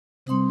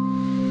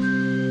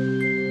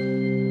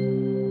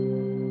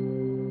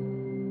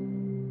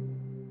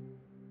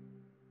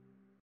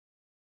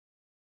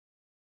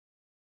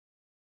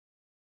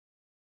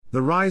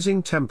The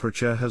rising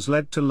temperature has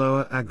led to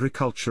lower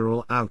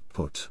agricultural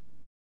output.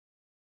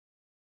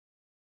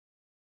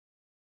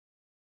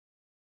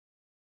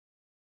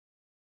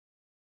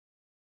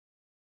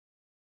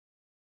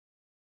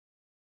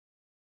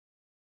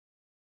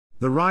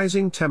 The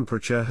rising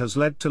temperature has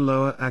led to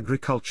lower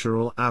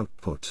agricultural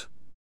output.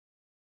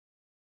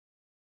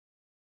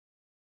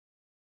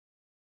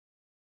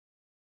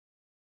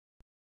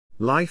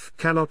 Life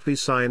cannot be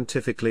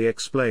scientifically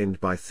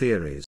explained by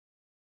theories.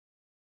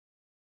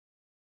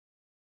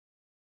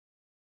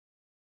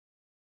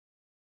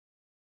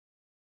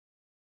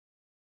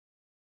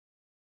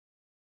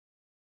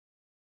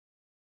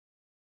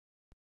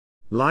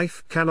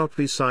 Life cannot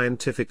be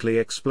scientifically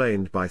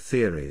explained by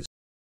theories.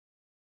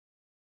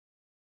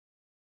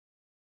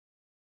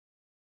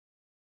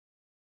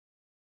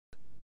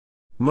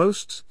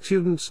 Most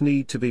students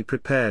need to be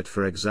prepared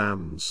for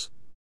exams.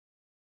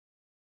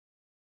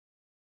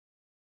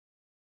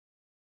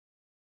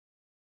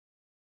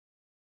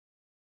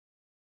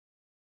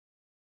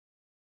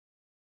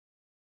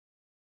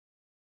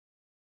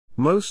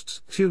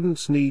 Most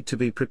students need to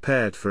be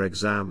prepared for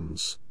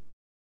exams.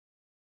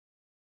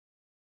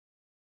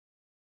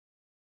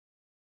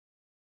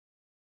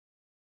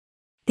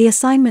 The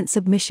assignment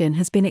submission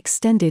has been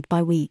extended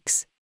by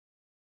weeks.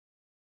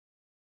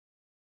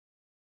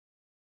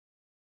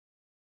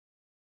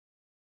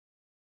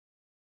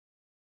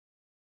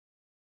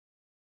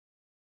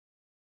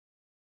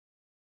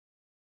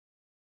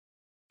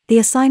 The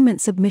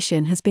assignment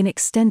submission has been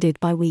extended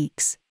by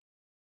weeks.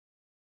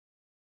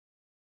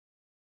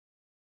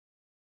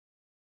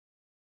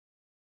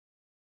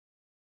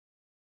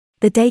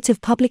 The date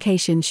of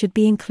publication should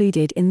be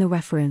included in the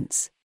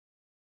reference.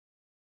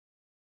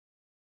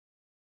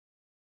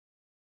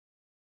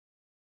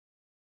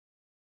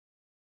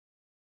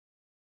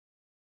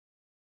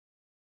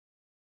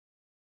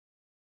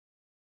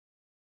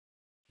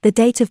 The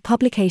date of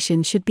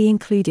publication should be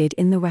included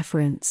in the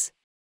reference.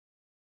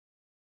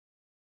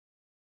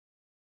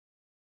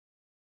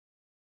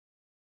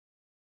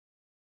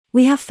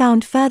 We have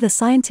found further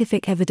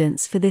scientific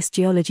evidence for this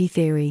geology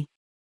theory.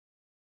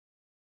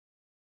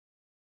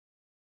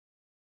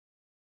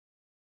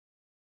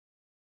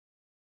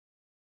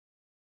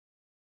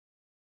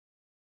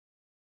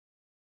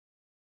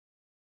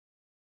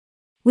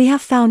 We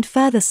have found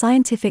further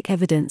scientific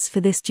evidence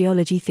for this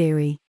geology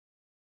theory.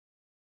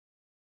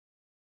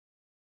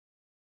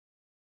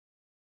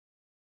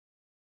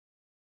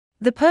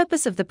 The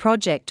purpose of the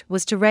project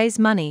was to raise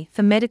money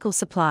for medical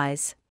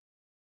supplies.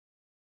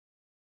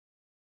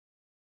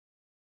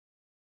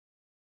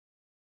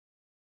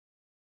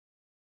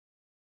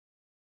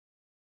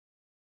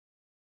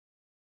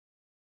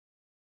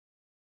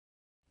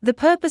 The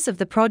purpose of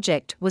the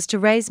project was to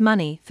raise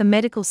money for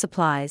medical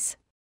supplies.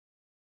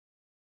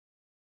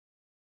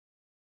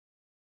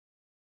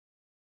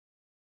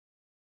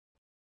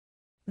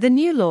 The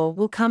new law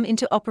will come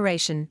into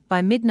operation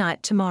by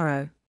midnight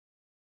tomorrow.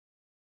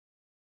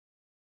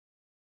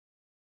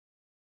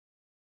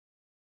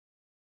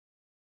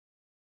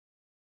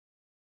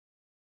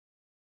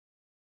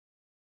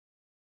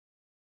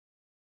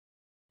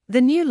 The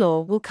new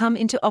law will come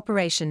into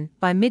operation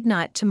by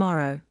midnight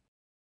tomorrow.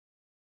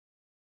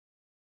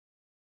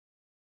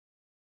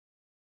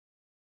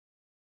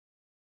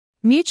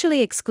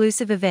 Mutually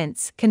exclusive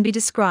events can be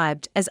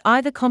described as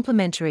either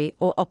complementary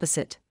or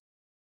opposite.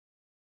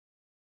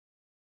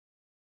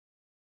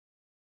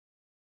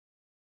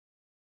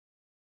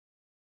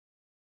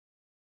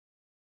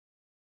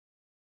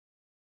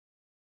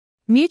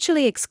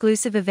 Mutually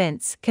exclusive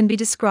events can be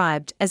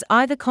described as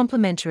either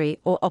complementary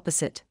or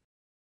opposite.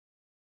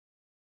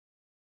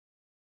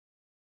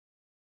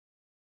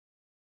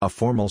 A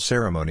formal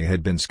ceremony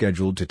had been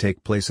scheduled to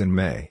take place in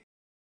May.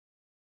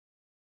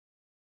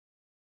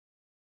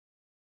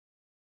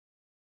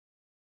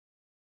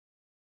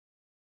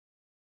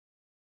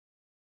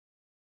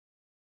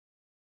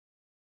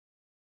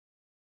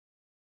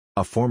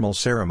 A formal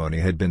ceremony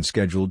had been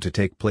scheduled to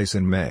take place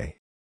in May.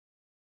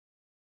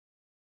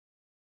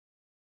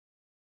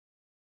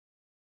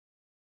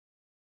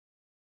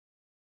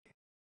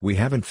 We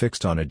haven't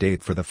fixed on a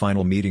date for the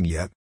final meeting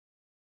yet.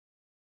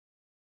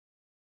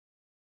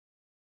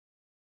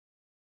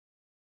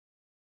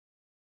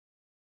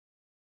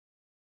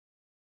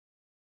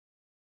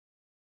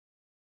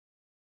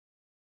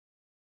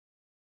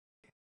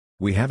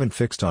 We haven't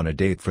fixed on a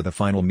date for the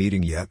final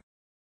meeting yet.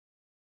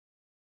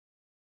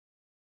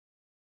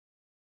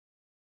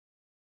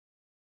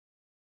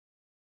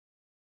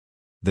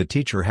 The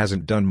teacher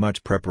hasn't done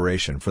much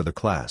preparation for the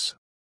class.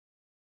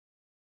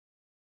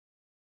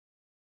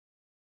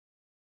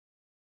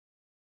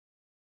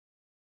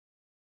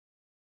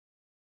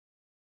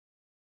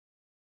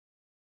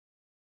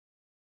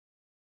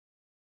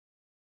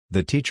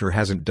 The teacher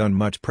hasn't done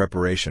much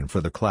preparation for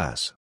the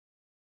class.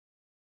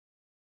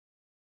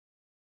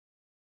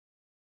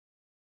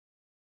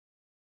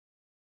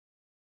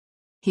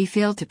 He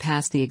failed to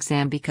pass the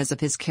exam because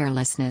of his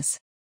carelessness.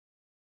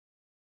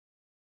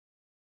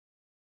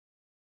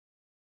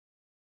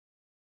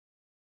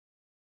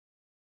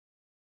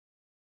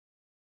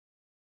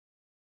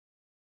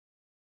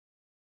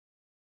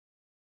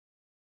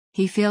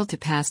 He failed to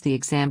pass the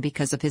exam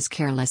because of his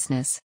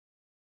carelessness.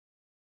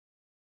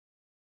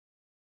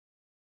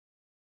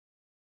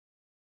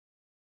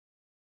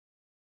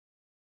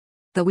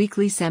 The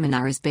weekly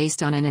seminar is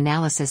based on an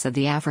analysis of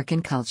the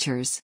African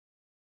cultures.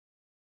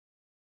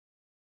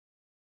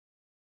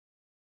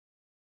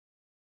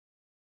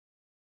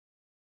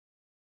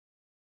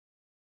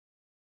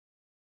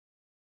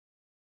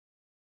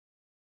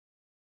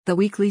 The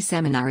weekly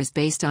seminar is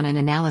based on an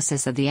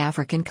analysis of the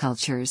African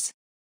cultures.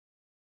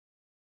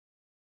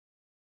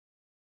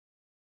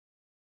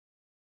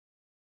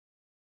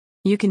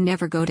 You can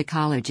never go to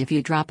college if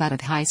you drop out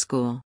of high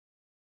school.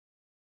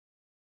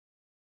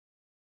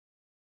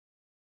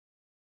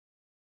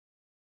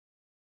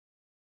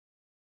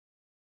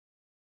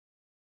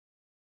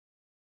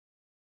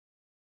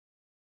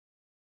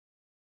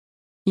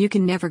 You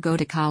can never go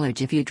to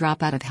college if you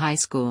drop out of high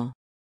school.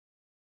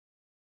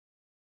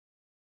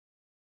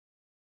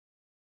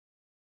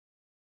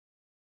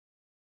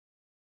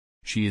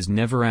 She is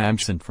never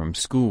absent from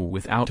school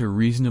without a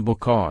reasonable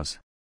cause.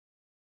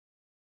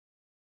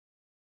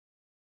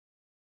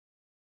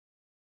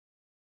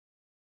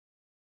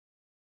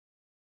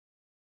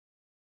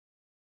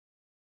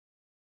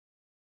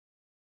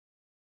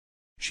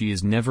 She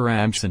is never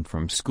absent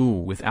from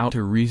school without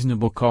a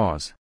reasonable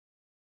cause.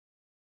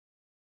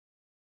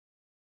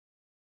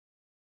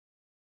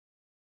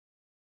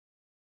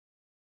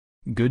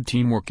 Good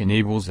teamwork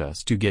enables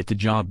us to get the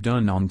job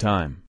done on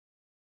time.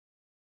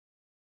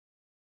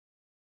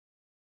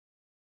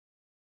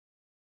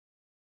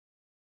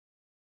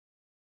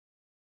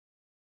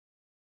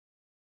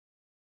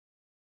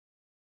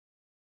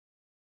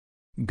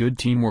 Good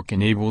teamwork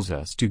enables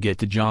us to get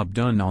the job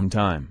done on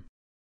time.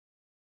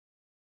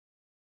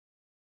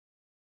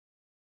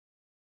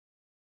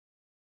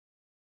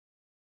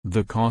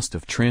 The cost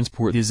of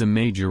transport is a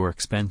major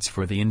expense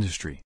for the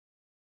industry.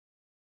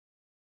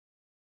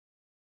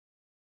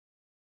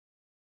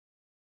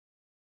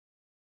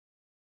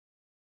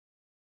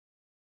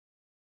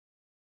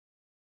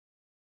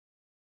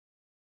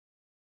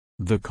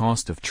 The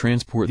cost of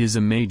transport is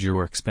a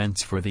major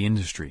expense for the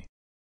industry.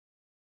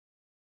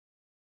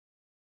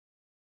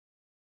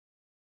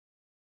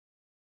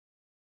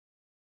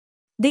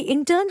 The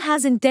intern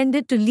has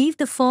intended to leave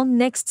the firm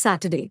next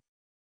Saturday.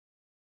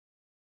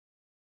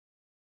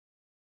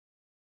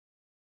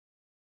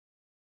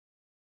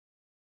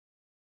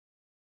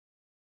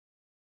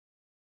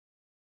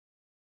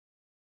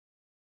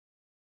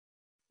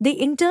 The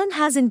intern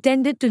has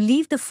intended to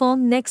leave the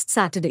firm next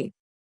Saturday.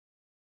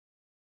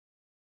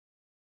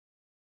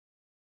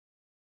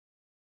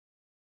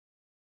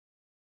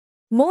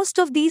 Most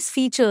of these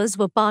features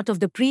were part of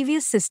the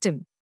previous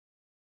system.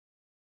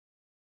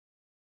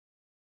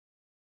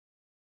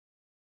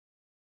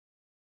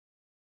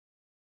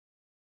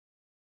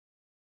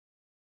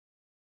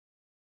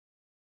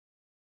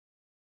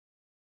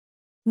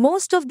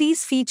 Most of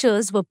these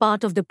features were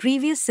part of the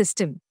previous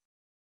system.